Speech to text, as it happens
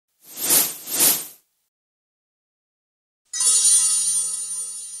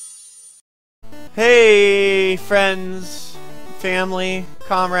Hey, friends, family,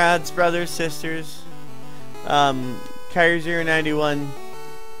 comrades, brothers, sisters. Kyrie091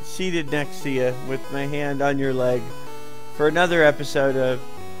 seated next to you with my hand on your leg for another episode of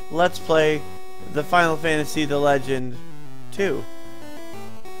Let's Play the Final Fantasy The Legend 2.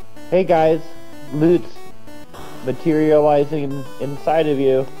 Hey guys, loot's materializing inside of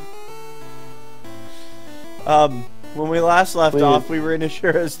you. When we last left off, we were in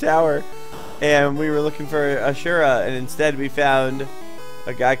Ashura's tower, and we were looking for Ashura, and instead we found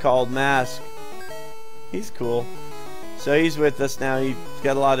a guy called Mask. He's cool. So he's with us now. He's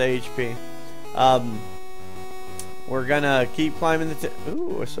got a lot of HP. We're gonna keep climbing the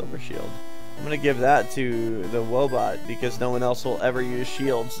ooh, a silver shield. I'm gonna give that to the Wobot because no one else will ever use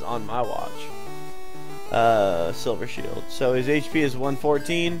shields on my watch. Silver shield. So his HP is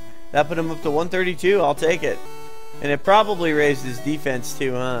 114. That put him up to 132. I'll take it. And it probably raised his defense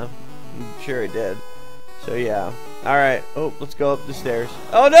too, huh? I'm sure it did. So yeah. Alright. Oh, let's go up the stairs.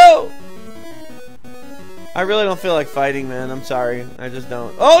 Oh no! I really don't feel like fighting, man. I'm sorry. I just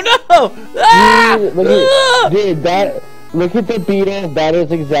don't. Oh no! Ah! Look at the beetle. That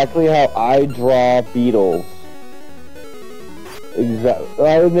is exactly how I draw beetles. Exactly.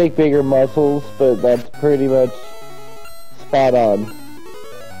 I would make bigger muscles, but that's pretty much spot on.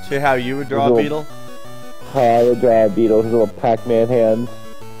 See how you would draw a beetle? How I would draw a beetle. His little Pac-Man hands.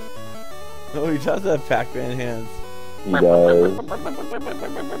 Oh, he does have Pac-Man hands. He does.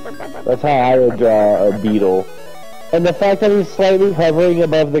 That's how I would draw a beetle. And the fact that he's slightly hovering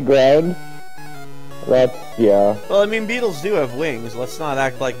above the ground, that's, yeah. Well, I mean, beetles do have wings. Let's not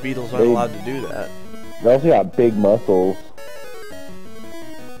act like beetles aren't allowed to do that. They also got big muscles.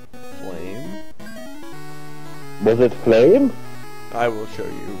 Flame? Was it flame? I will show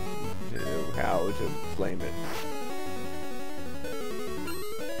you how to flame it.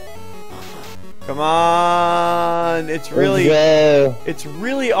 Come on! It's really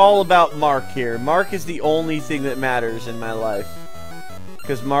all about Mark here. Mark is the only thing that matters in my life.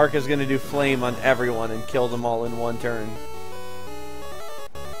 Because Mark is going to do flame on everyone and kill them all in one turn.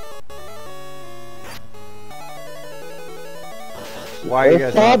 Why are you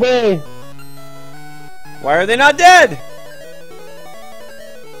guys not... Why are they not dead?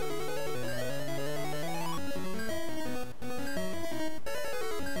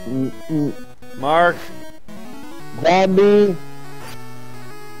 Mark. Zombie.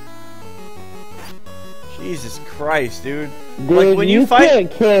 Jesus Christ, dude. Dude, like when you fight,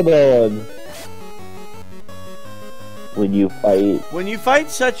 can't kill no one. When you fight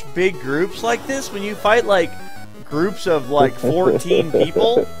such big groups like this, when you fight like groups of like 14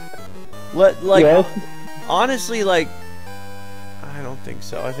 people, honestly, like, I don't think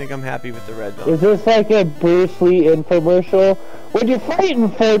so. I think I'm happy with the red belt. Is this like a Bruce Lee infomercial? When you're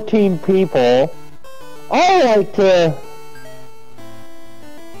fighting 14 people, I like to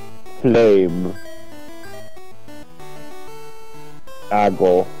flame.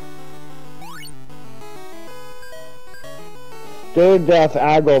 Aggle. Stone Death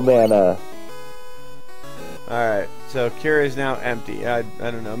Aggle Mana. Alright, so cure is now empty. I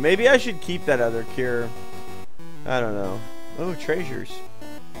don't know. Maybe I should keep that other cure. I don't know. Oh, treasures.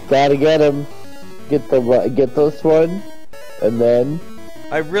 Gotta get him. Get this one, and then.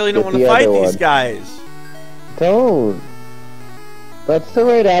 I really don't want to fight these guys. Don't. That's the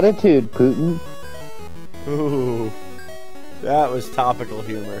right attitude, Putin. Ooh, that was topical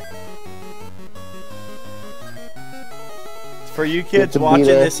humor. For you kids watching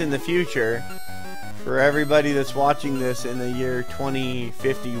this in the future, for everybody that's watching this in the year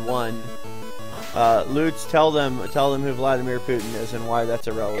 2051. Lutz, tell them who Vladimir Putin is and why that's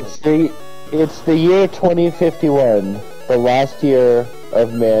irrelevant. It's the year 2051, the last year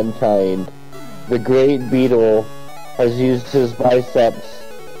of mankind. The great beetle has used his biceps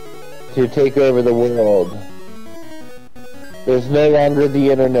to take over the world. There's no longer the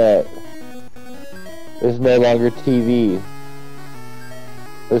internet. There's no longer TV.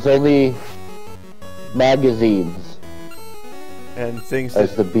 There's only magazines. And things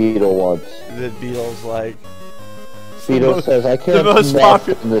as the beetle wants. The beetle's like. Beetle says, "I can't."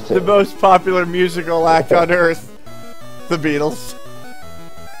 The most popular musical act on Earth, the Beatles.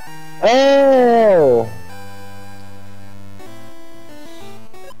 Oh.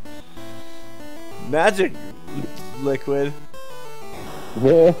 Magic liquid.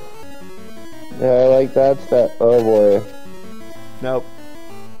 Yeah. Yeah, I like that stuff. Oh boy. Nope.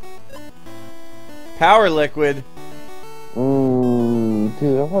 Power liquid.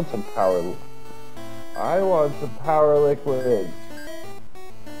 Dude, I want some power. I want some power liquid.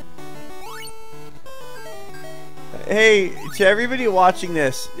 Hey, to everybody watching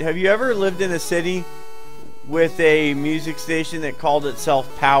this, have you ever lived in a city with a music station that called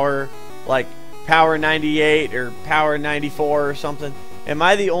itself Power, like Power 98 or Power 94 or something? Am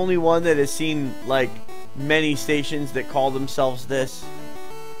I the only one that has seen like many stations that call themselves this?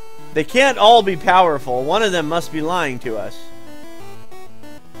 They can't all be powerful. One of them must be lying to us.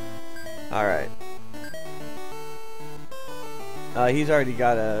 Alright. He's already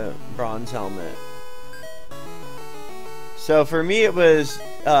got a bronze helmet. So for me it was,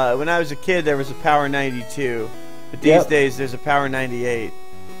 when I was a kid there was a Power 92. But these days there's a Power 98.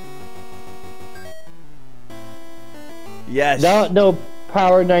 Yes. No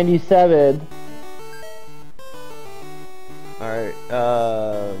Power 97. Alright,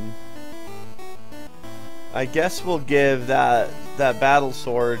 I guess we'll give that battle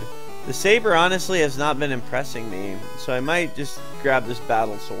sword. The saber honestly has not been impressing me, so I might just grab this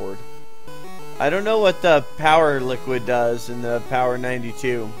battle sword. I don't know what the power liquid does in the Power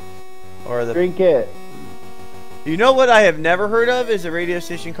 92. Or the Drink it. You know what I have never heard of is a radio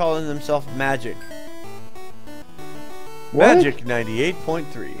station calling themselves Magic. What? Magic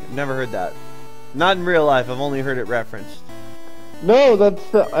 98.3. I've never heard that. Not in real life, I've only heard it referenced. No,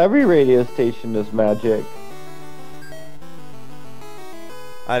 every radio station is Magic.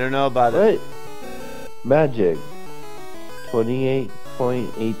 I don't know about it. Right. Magic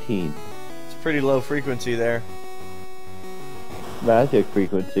 28.18. It's pretty low frequency there. Magic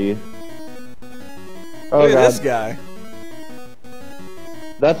frequency. Oh, Look at God. this guy.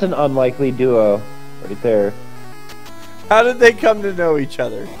 That's an unlikely duo right there. How did they come to know each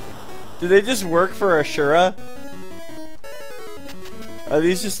other? Do they just work for Ashura? Are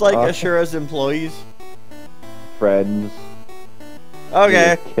these just like Ashura's employees? Friends.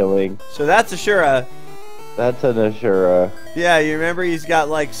 Okay. Killing. So that's Ashura. That's an Ashura. Yeah, you remember he's got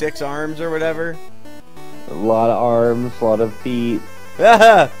like 6 arms or whatever? A lot of arms, a lot of feet.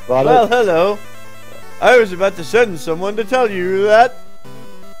 Well, hello. I was about to send someone to tell you that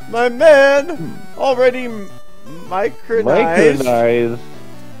my man already micronized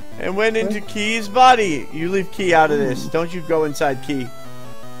and went into Key's body. You leave Key out of this. Don't you go inside Key.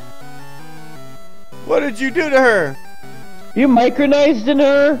 What did you do to her? You micronized in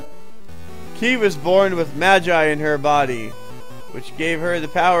her? Key was born with magi in her body, which gave her the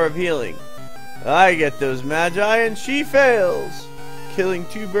power of healing. I get those magi and she fails, killing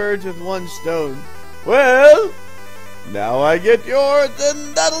 2 birds with 1 stone. Well, now I get yours,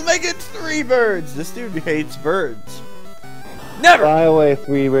 and that'll make it 3 birds. This dude hates birds. Never! Fly away,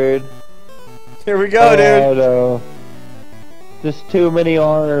 3 bird. Here we go, dude. Oh, no. Just too many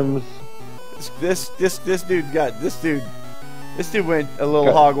arms. This dude went a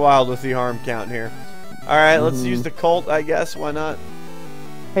little hog wild with the arm count here. Alright, let's use the Colt, I guess. Why not?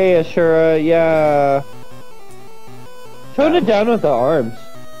 Hey, Ashura, yeah. Tone it down with the arms.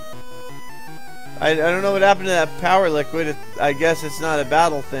 I don't know what happened to that power liquid. I guess it's not a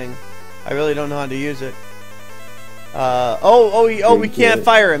battle thing. I really don't know how to use it. We can't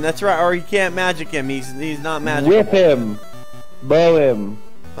fire him. That's right. Or he can't magic him. He's not magical. Whip him. Bow him.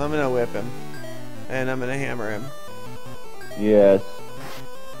 I'm gonna whip him. And I'm gonna hammer him. Yes.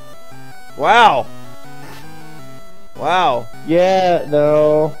 Wow. Wow. Yeah,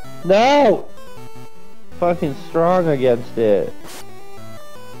 no. No! Fucking strong against it.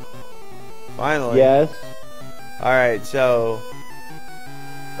 Finally. Yes. Alright, so...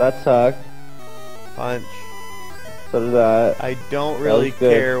 That sucked. Punch. So did that. I don't really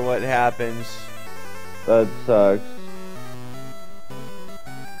care what happens. That sucks.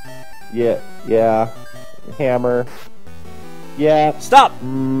 Yeah. Hammer. Yeah. Stop!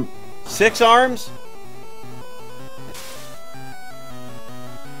 6 arms?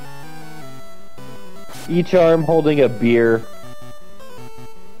 Each arm holding a beer.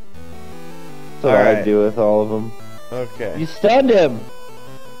 That's what I do with all of them. Okay. You stunned him!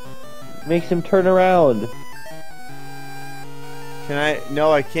 Makes him turn around. Can I?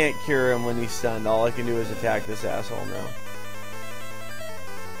 No, I can't cure him when he's stunned. All I can do is attack this asshole now.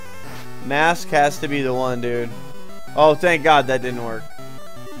 Mask has to be the one, dude. Oh, thank God that didn't work.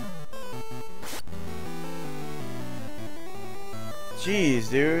 Jeez,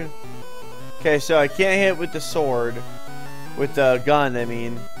 dude. Okay, so I can't hit with the sword. With the gun, I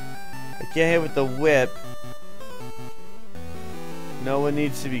mean. I can't hit with the whip. No one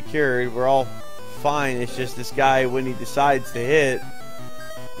needs to be cured. We're all fine. It's just this guy, when he decides to hit,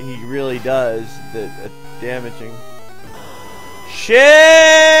 he really does the damaging. Shit!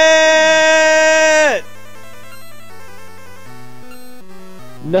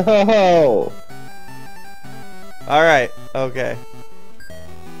 No! Alright, okay.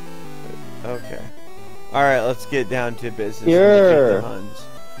 Okay. Alright, let's get down to business. Sure. And defeat the Huns.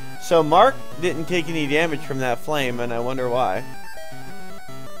 So Mark didn't take any damage from that flame, and I wonder why.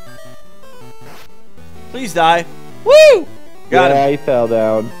 Please die. Woo! Got him. He fell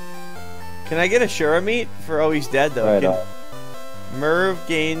down. Can I get Ashura meat for? Oh, he's dead though. Right Can on. Merv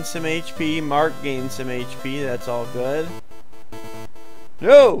gained some HP. Mark gained some HP. That's all good.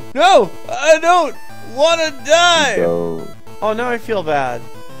 No, no, I don't want to die. Go. Oh, now I feel bad.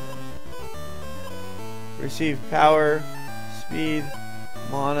 Receive power, speed,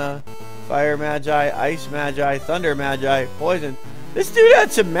 mana, fire magi, ice magi, thunder magi, poison. This dude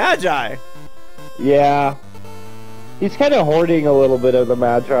had some magi. Yeah. He's kind of hoarding a little bit of the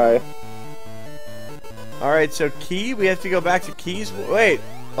Magi. Alright, so Key, we have to go back to Keys. Wait.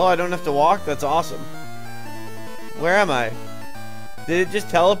 Oh, I don't have to walk? That's awesome. Where am I? Did it just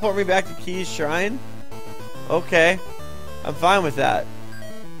teleport me back to Key's shrine? Okay. I'm fine with that.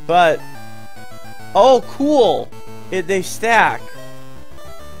 But... oh, cool! They stack.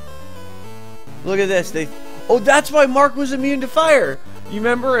 Look at this. Oh, that's why Mark was immune to fire! You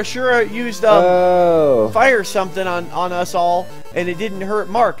remember Ashura used fire something on us all, and it didn't hurt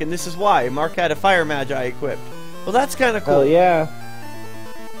Mark, and this is why. Mark had a fire magi equipped. Well, that's kind of cool. Oh, yeah.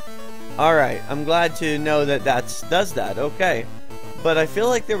 Alright, I'm glad to know that does that. Okay. But I feel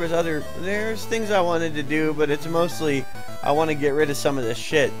like there's things I wanted to do, but it's mostly I want to get rid of some of this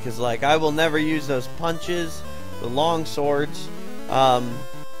shit, because, like, I will never use those punches, the long swords.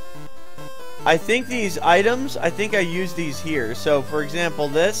 I think these items, I think I use these here. So, for example,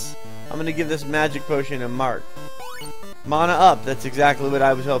 this, I'm going to give this magic potion to Mark. Mana up, that's exactly what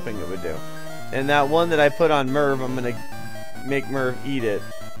I was hoping it would do. And that one that I put on Merv, I'm going to make Merv eat it.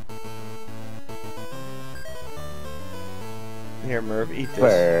 Here, Merv, eat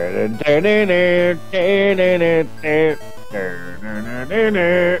this.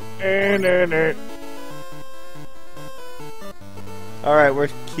 Alright,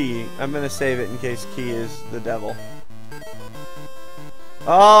 where's Key? I'm gonna save it in case Key is the devil.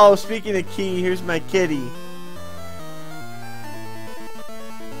 Oh, speaking of Key, here's my kitty.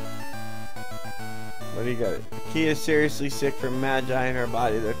 What do you got? Key is seriously sick from magi in her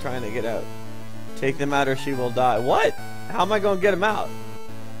body. They're trying to get out. Take them out or she will die. What? How am I gonna get them out?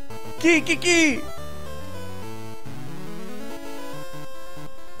 Key, Key, Key!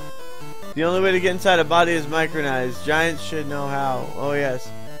 The only way to get inside a body is micronized. Giants should know how. Oh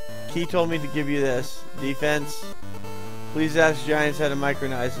yes. Key told me to give you this. Defense. Please ask giants how to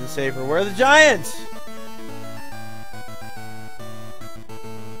micronize and save her. Where are the giants?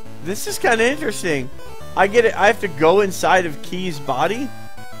 This is kind of interesting. I get it. I have to go inside of Key's body.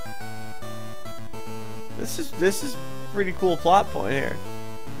 This is pretty cool plot point here.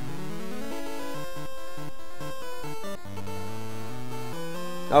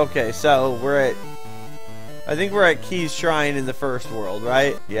 Okay, so I think we're at Key's shrine in the first world,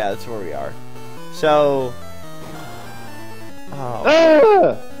 right? Yeah, that's where we are. So,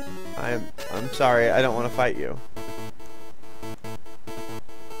 I'm sorry, I don't want to fight you.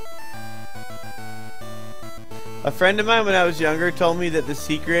 A friend of mine when I was younger told me that the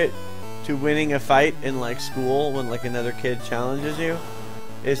secret to winning a fight in like school when like another kid challenges you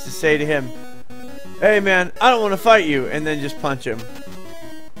is to say to him, "Hey man, I don't want to fight you," and then just punch him.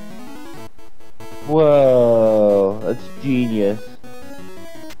 Whoa, that's genius.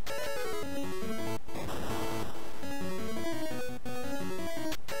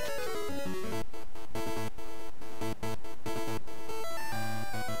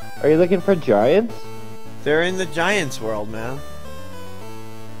 Are you looking for giants? They're in the Giants world, man.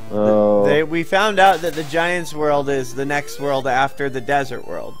 Oh. We found out that the Giants world is the next world after the desert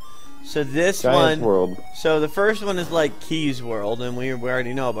world. So this Giants one, world. So the first one is like Key's world, and we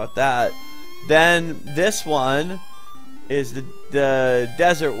already know about that. Then this one is the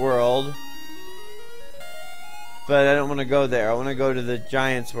desert world, but I don't want to go there. I want to go to the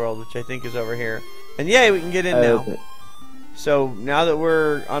Giants world, which I think is over here. And yay, we can get in now. Okay. So now that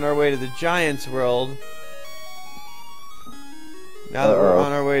we're on our way to the Giants world, if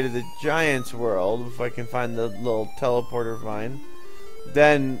I can find the little teleporter vine,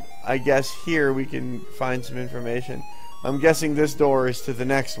 then I guess here we can find some information. I'm guessing this door is to the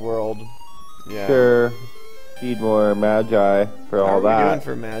next world. Yeah. Sure. Need more magi for all How are we doing that.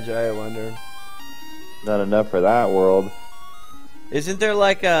 for magi, I wonder? Not enough for that world. Isn't there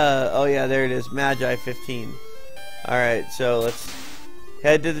like a... oh yeah, there it is. Magi 15. Alright, so let's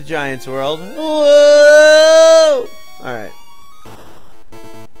head to the Giants world. Whoa! Alright.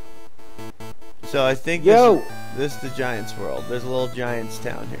 So I think this is the Giants world. There's a little Giants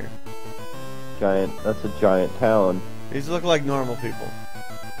town here. That's a giant town. These look like normal people.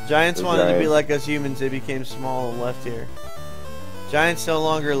 Giants wanted to be like us humans. They became small and left here. Giants no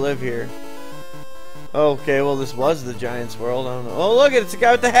longer live here. Okay, well this was the Giants world. I don't know. Oh look, it's the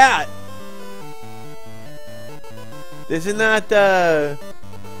guy with the hat. Isn't that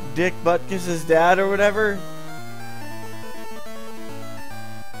Dick Butkus' dad or whatever?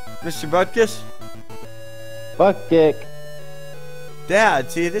 Mr. Butkus? Fuck Dick. Dad,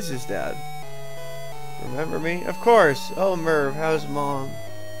 see, this is Dad. Remember me? Of course. Oh, Merv, how's Mom?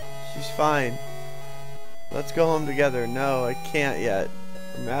 She's fine. Let's go home together. No, I can't yet.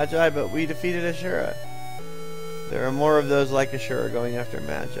 We're Magi, but we defeated Ashura. There are more of those like Ashura going after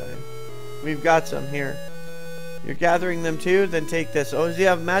Magi. We've got some here. You're gathering them too? Then take this. Oh, does he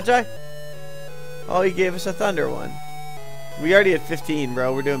have Magi? Oh, he gave us a Thunder one. We already had 15,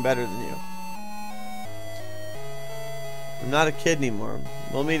 bro. We're doing better than you. I'm not a kid anymore.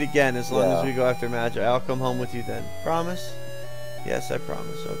 We'll meet again as long as we go after Magi. I'll come home with you then. Promise? Yes, I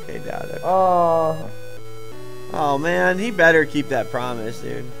promise. Okay, Dad. Oh. Oh, man. He better keep that promise,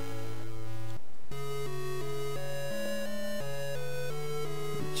 dude.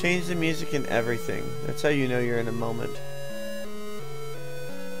 Change the music and everything. That's how you know you're in a moment.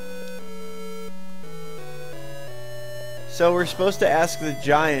 So we're supposed to ask the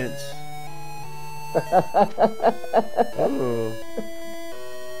Giants. Ooh.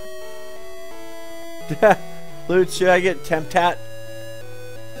 Loot, should I get Temptat?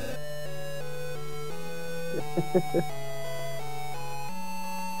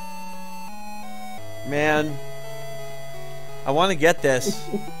 Man, I want to get this.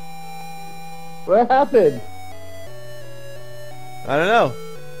 What happened? I don't know.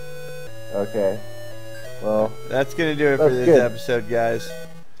 Okay. Well, that's gonna do it for this episode, guys.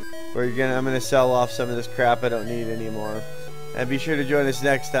 I'm gonna sell off some of this crap I don't need anymore. And be sure to join us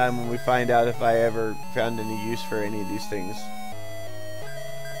next time when we find out if I ever found any use for any of these things.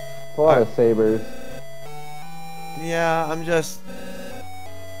 A lot of sabers. Yeah, I'm just...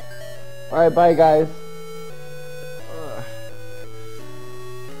 Alright, bye guys.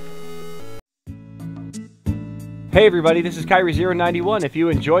 Hey everybody, this is Kyrie091. If you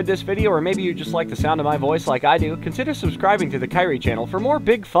enjoyed this video, or maybe you just like the sound of my voice like I do, consider subscribing to the Kyrie channel for more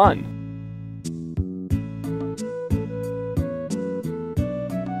big fun.